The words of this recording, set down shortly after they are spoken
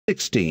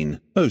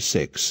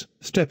1606,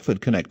 Stepford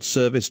Connect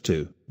service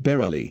to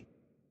Berrily.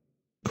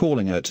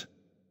 Calling at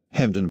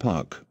Hemden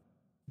Park,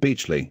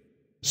 Beachley,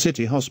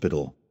 City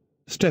Hospital,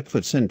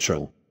 Stepford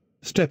Central,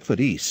 Stepford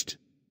East,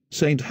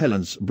 St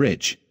Helens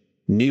Bridge,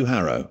 New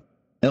Harrow,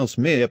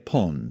 Ellesmere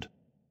Pond,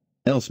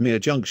 Ellesmere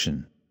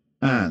Junction,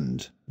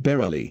 and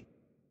Berrily.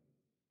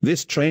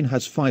 This train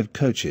has 5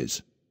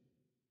 coaches.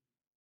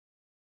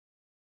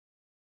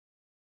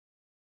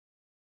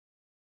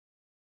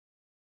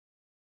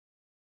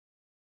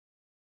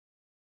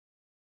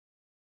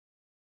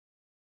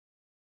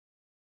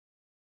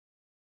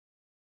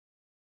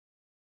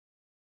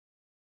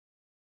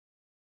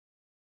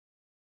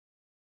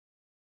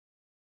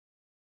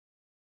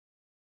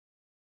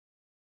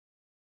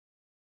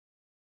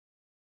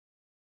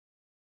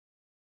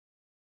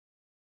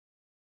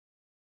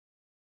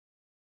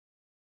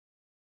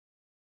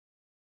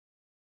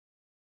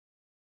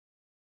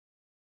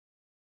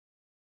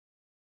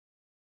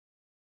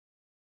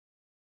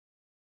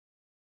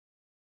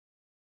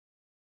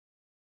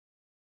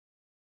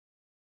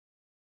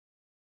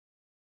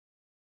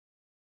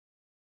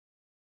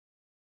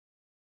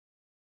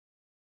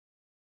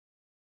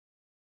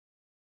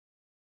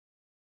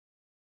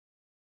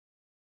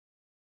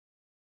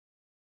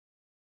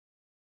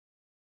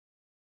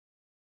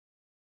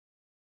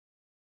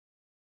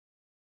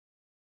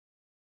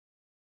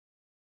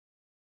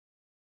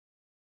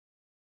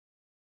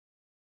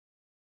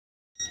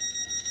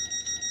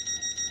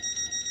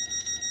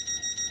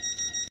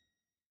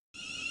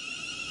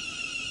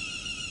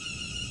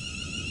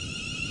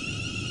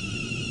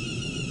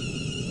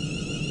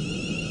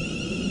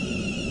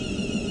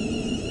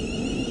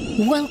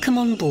 Welcome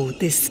on board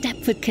this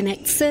Stepford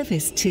Connect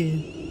service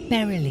to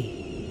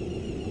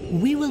Berrily.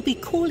 We will be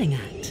calling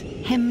at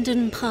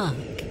Hemden Park,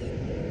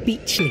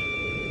 Beachley,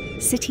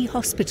 City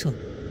Hospital,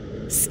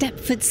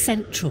 Stepford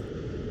Central,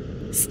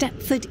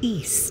 Stepford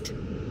East,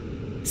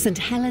 St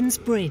Helens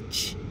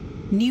Bridge,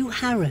 New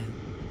Harrow,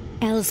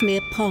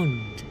 Ellesmere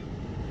Pond,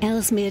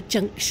 Ellesmere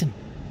Junction,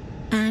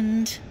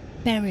 and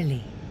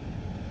Berrily.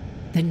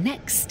 The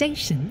next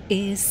station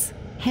is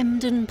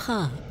Hemden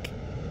Park.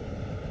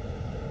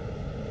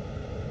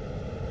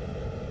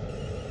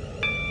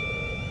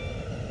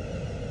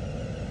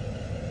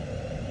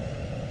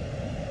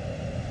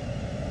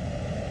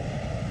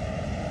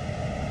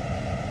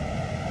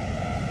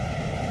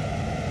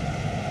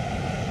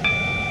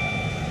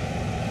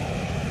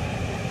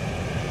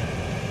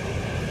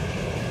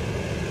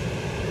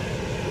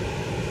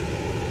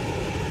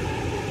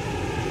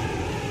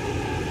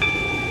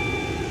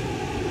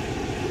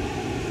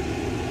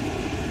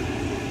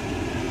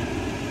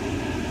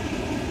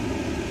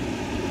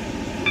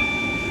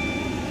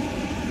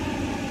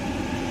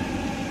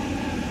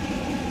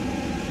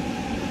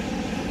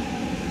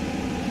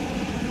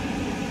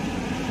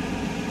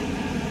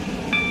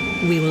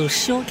 We will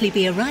shortly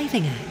be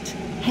arriving at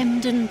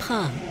Hemden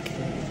Park.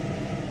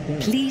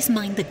 Please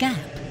mind the gap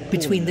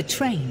between the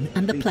train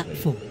and the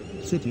platform.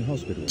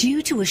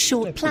 Due to a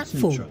short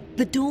platform,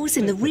 the doors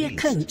in the rear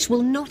coach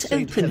will not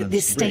open at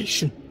this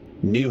station.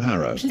 New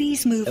Harrow.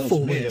 Please move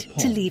forward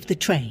to leave the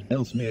train.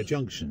 Ellesmere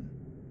Junction,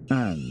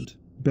 and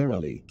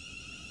Berrily.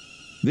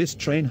 This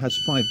train has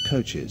 5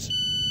 coaches.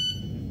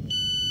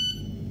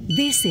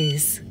 This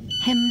is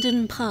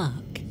Hemden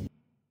Park.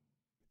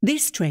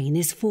 This train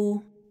is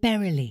for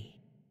Berrily.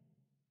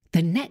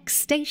 The next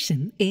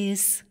station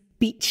is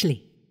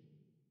Beachley.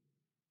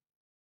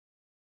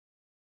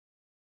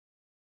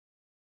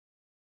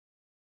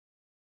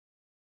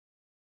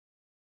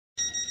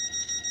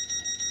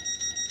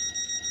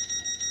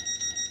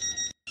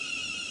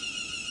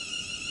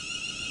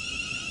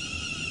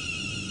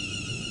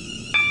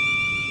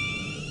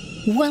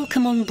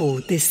 Welcome on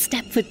board this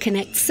Stepford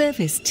Connect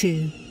service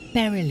to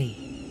Berrily.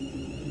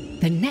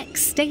 The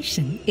next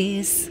station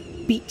is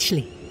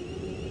Beachley.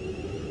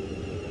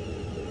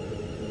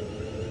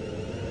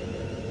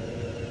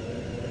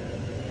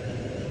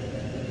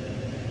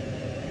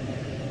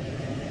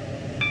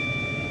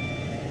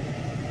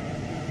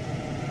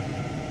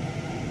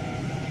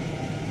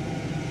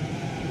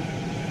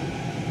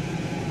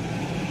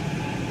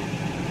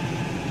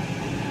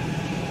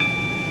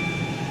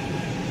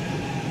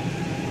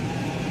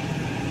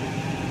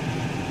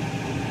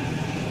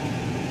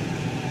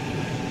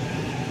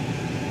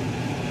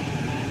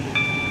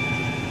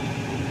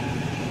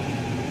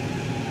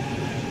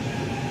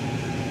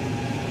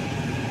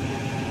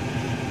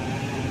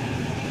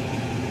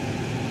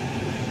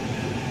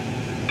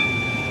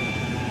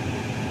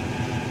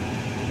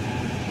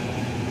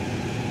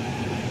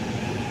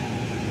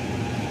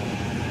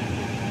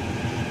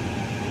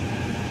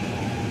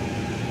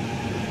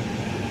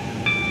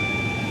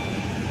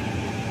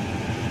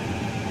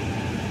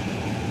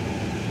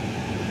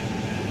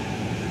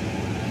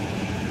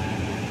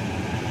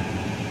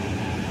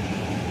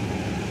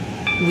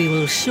 We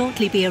will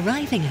shortly be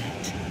arriving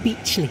at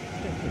Beachley.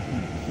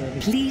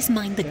 Please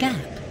mind the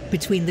gap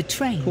between the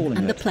train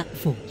and the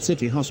platform.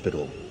 City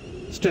Hospital,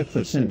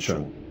 Stepford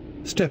Central,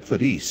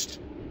 Stepford East,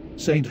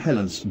 St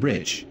Helens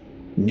Bridge,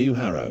 New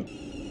Harrow,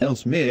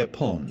 Ellesmere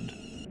Pond,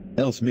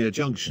 Ellesmere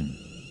Junction,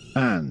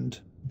 and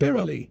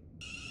Berrily.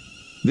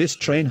 This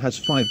train has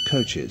 5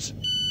 coaches.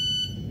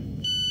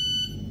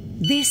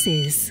 This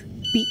is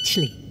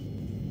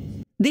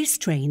Beachley. This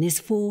train is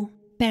for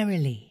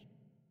Berrily.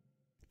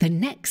 The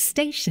next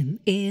station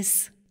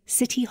is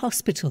City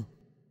Hospital.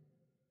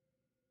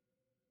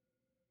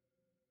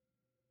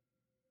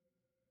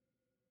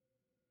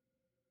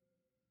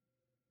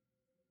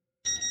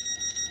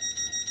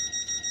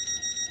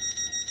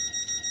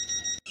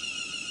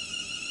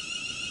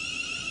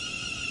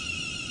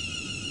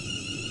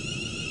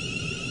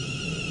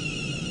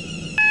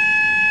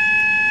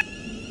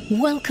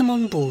 Welcome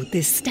on board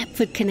this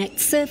Stepford Connect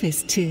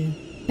service to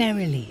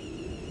Berrily.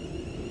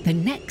 The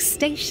next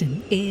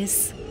station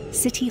is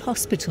City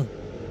Hospital.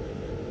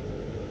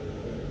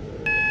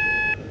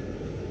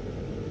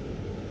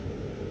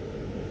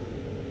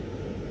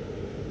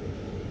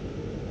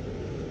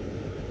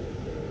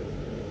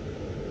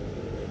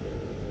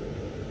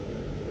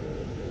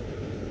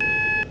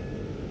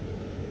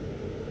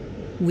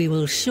 We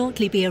will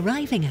shortly be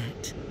arriving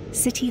at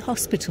City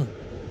Hospital.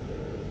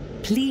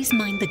 Please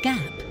mind the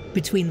gap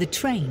between the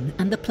train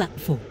and the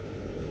platform.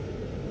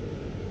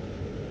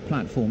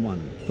 Platform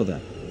 1 for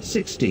the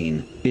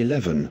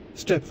 1611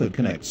 Stepford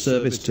Connect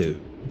service to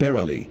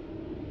Berrily.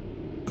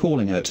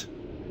 Calling at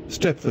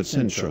Stepford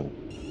Central,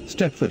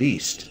 Stepford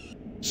East,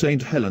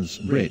 St Helens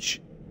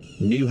Bridge,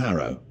 New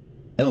Harrow,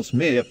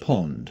 Ellesmere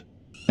Pond,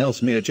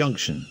 Ellesmere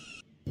Junction,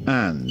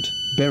 and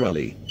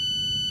Berrily.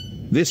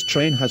 This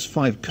train has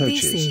 5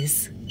 coaches. This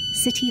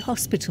is City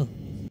Hospital.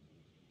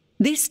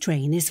 This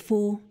train is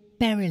for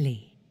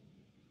Berrily.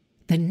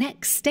 The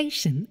next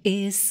station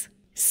is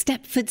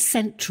Stepford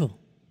Central.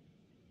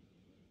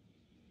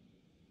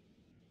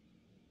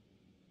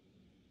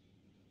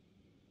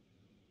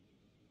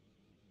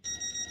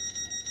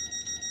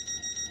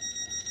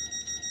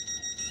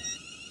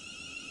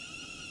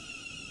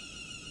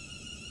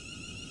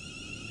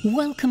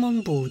 Welcome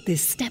on board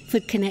this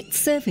Stepford Connect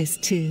service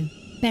to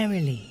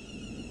Berrily.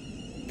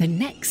 The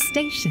next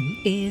station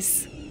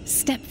is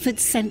Stepford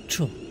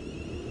Central.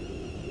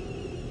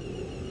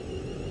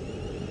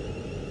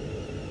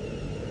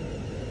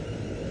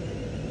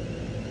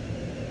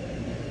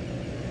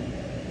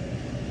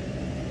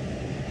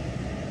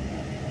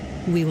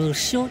 We will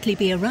shortly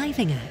be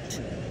arriving at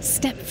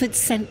Stepford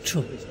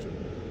Central.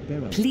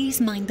 Please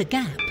mind the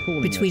gap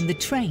between the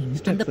train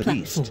and the platform.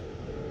 East,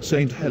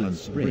 St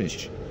Helens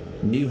Bridge,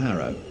 New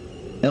Harrow,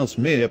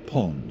 Ellesmere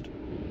Pond,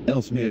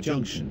 Ellesmere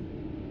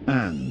Junction,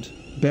 and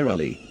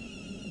Berrily.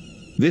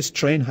 This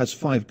train has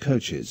 5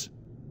 coaches.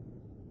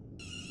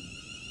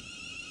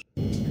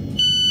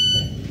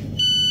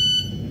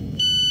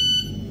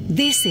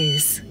 This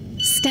is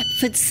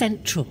Stepford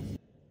Central.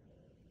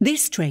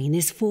 This train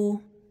is for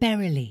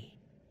Berrily.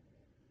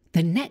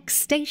 The next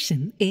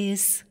station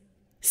is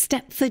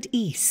Stepford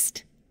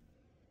East.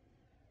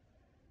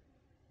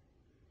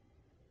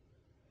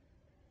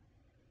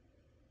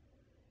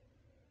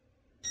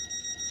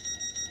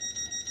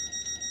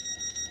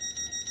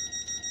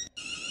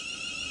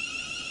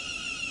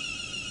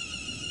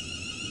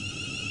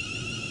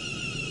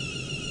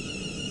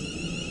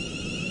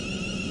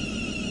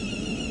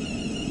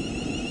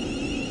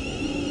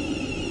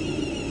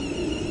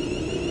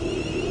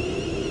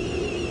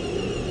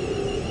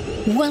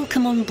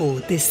 Welcome on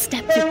board this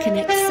Stepford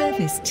Connect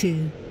service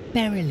to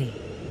Berrily.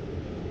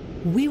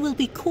 We will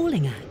be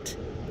calling at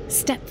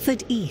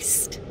Stepford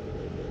East,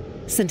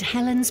 St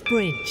Helens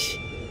Bridge,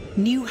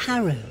 New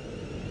Harrow,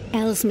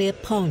 Ellesmere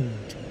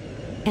Pond,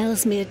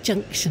 Ellesmere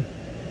Junction,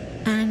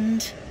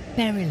 and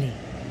Berrily.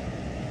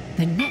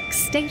 The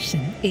next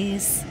station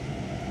is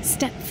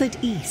Stepford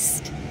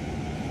East.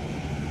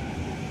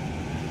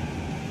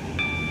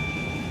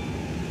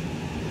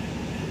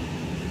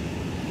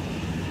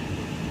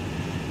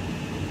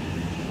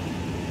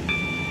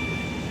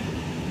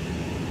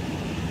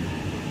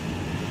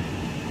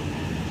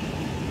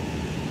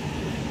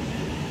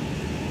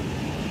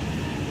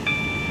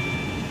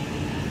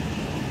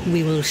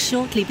 We will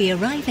shortly be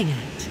arriving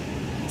at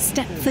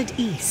Stepford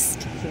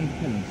East.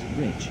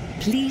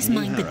 Please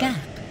mind the gap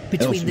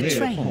between the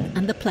train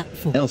and the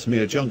platform.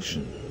 Ellesmere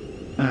Junction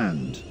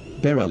and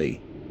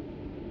Berrily.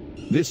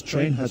 This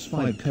train has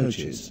 5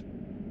 coaches.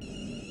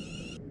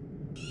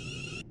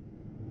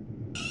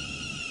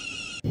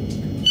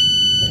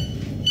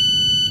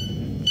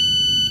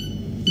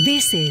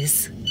 This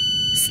is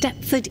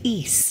Stepford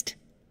East.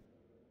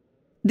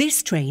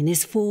 This train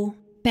is for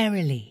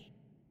Berrily.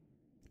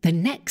 The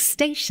next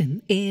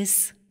station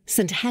is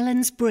St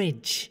Helens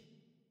Bridge.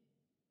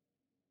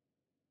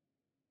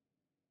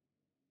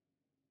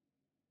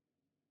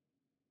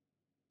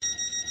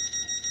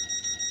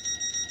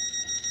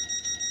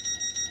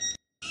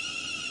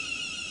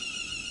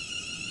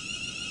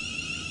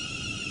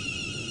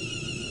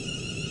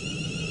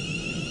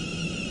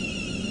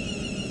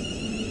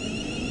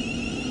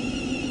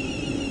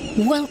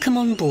 Welcome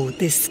on board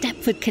this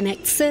Stepford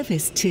Connect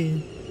service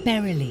to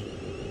Berrily.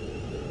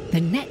 The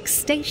next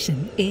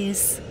station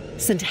is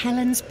St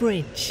Helens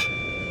Bridge.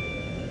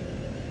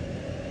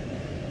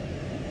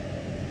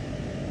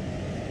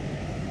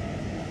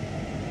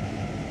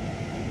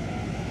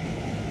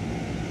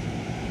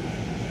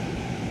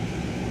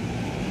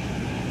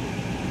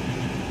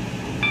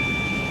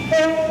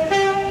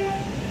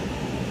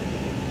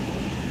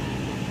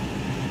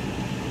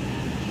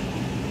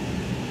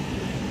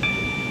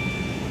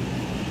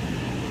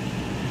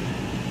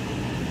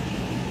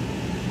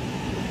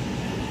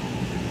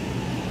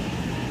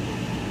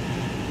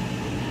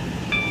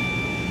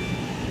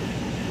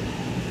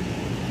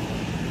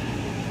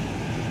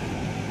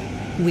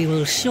 We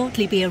will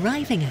shortly be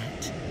arriving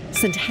at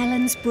St.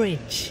 Helens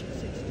Bridge.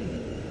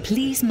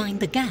 Please mind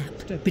the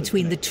gap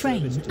between the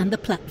train and the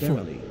platform.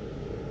 Berrily.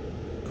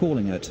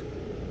 Calling at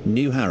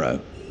New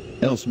Harrow,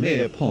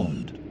 Ellesmere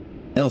Pond,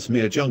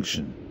 Ellesmere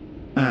Junction,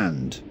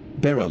 and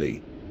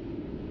Berrily.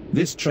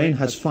 This train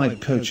has 5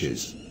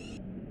 coaches.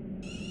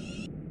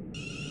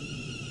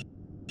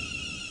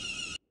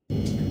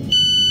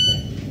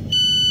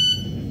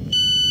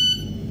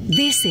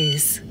 This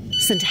is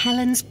St.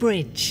 Helens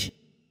Bridge.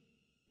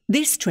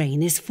 This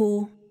train is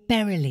for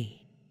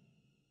Berrily.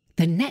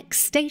 The next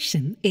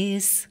station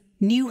is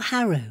New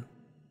Harrow.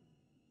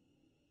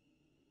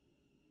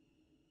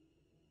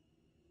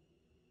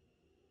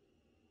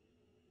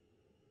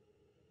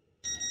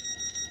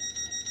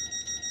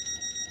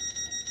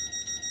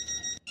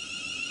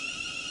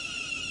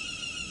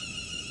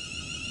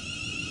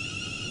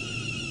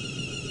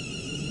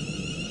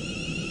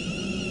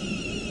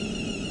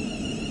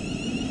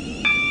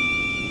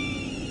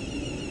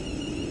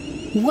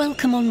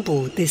 Welcome on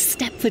board this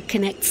Stepford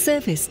Connect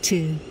service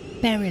to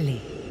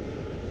Berrily.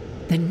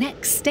 The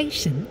next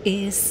station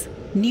is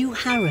New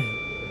Harrow.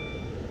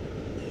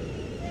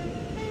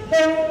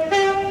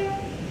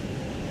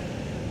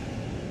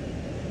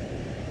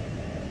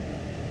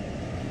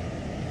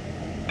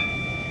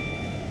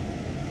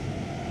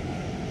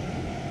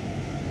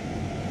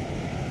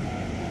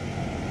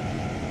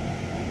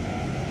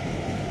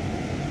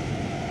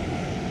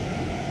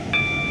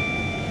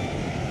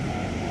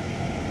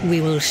 We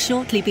will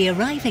shortly be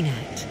arriving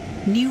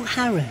at New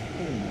Harrow.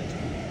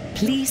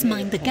 Please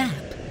mind the gap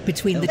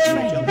between the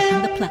train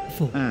and the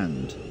platform.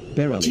 And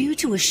Berrily. Due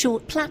to a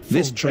short platform,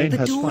 This train the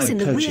has doors 5 in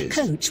the rear coaches.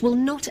 coach will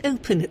not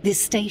open at this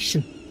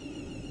station.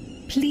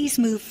 Please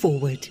move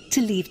forward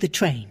to leave the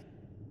train.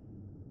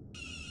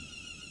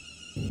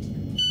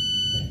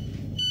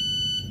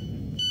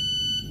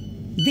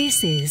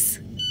 This is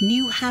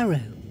New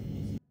Harrow.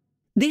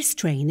 This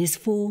train is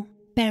for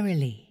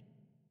Berrily.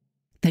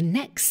 The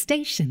next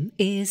station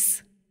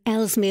is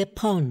Ellesmere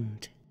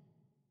Pond.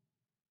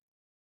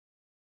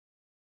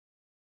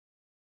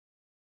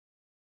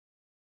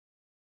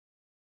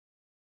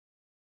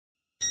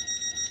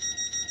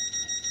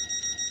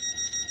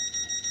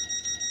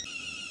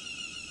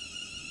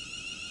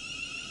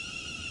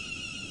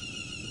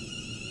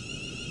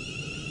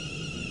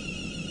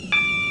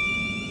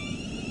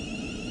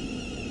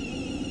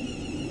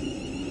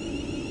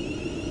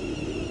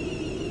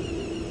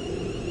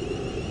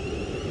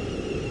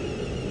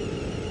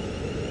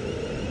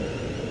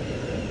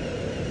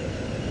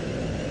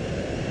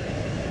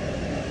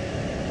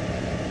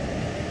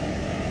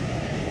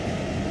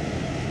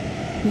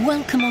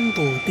 Welcome on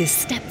board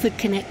this Stepford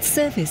Connect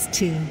service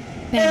to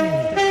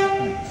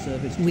Berrily.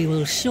 We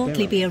will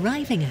shortly be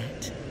arriving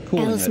at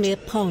Ellesmere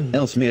Pond.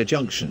 Ellesmere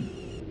Junction.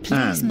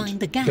 Please and mind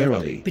the gap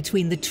Berrily.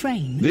 between the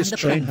train This and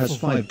the train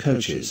platform. has 5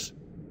 coaches.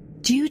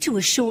 Due to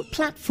a short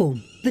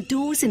platform, the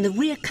doors in the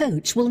rear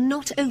coach will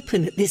not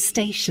open at this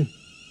station.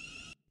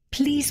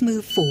 Please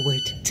move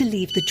forward to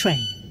leave the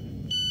train.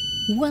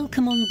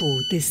 Welcome on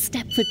board this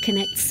Stepford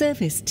Connect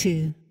service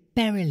to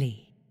Berrily.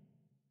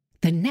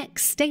 The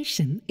next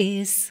station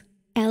is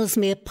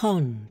Ellesmere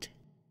Pond.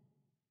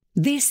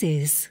 This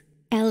is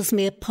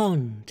Ellesmere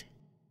Pond.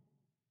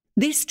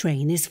 This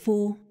train is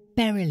for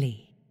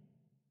Berrily.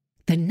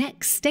 The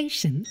next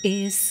station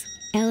is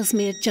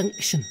Ellesmere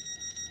Junction.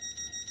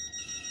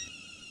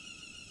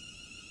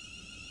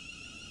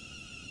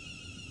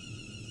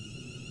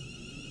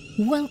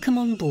 Welcome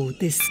on board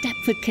this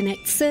Stepford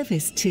Connect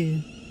service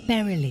to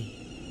Berrily.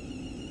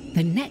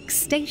 The next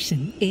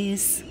station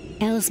is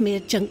Ellesmere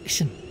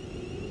Junction.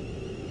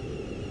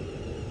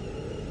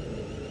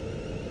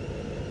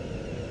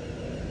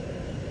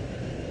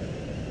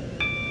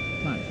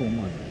 Platform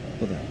 1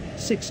 for the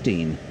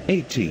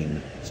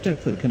 1618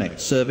 Stepford Connect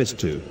service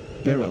to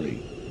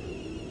Berrily.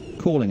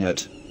 Calling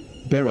at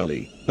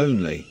Berrily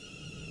only.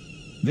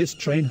 This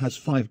train has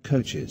 5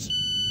 coaches.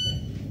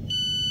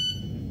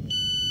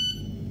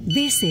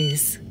 This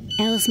is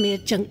Ellesmere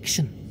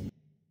Junction.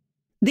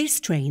 This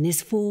train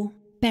is for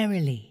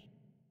Berrily.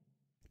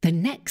 The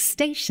next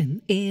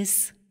station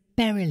is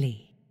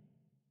Berrily.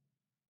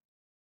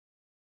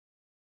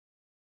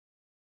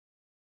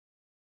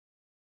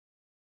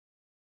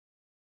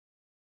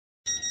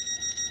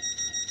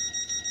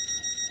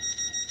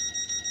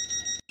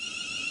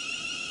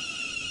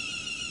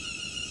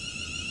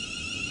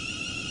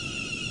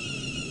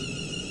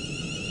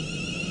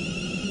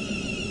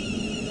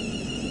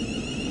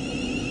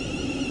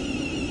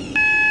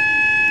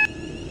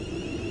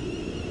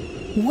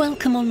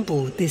 Welcome on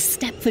board this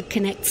Stepford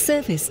Connect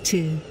service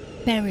to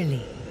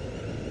Berrily.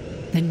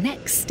 The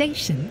next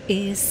station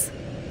is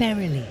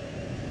Berrily.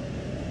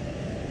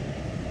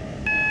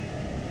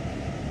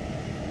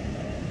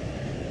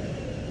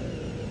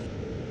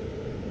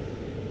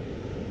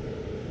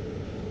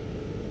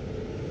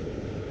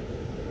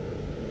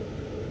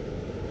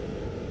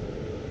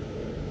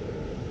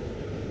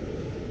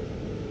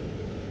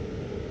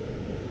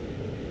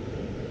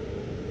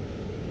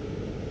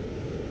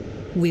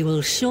 We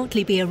will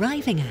shortly be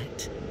arriving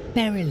at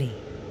Berrily.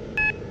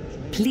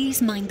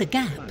 Please mind the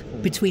gap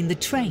between the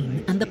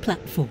train and the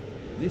platform.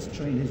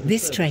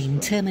 This train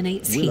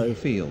terminates here.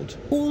 Willowfield.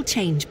 All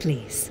change,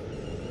 please.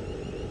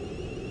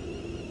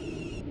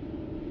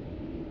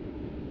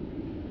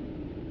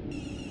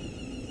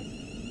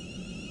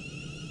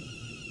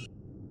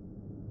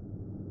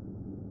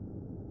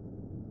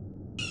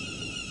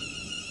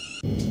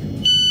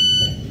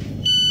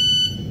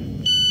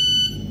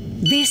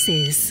 This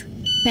is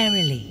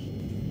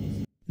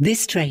Berrily.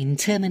 This train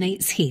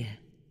terminates here.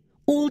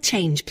 All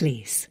change,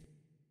 please.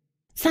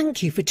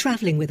 Thank you for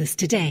travelling with us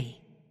today.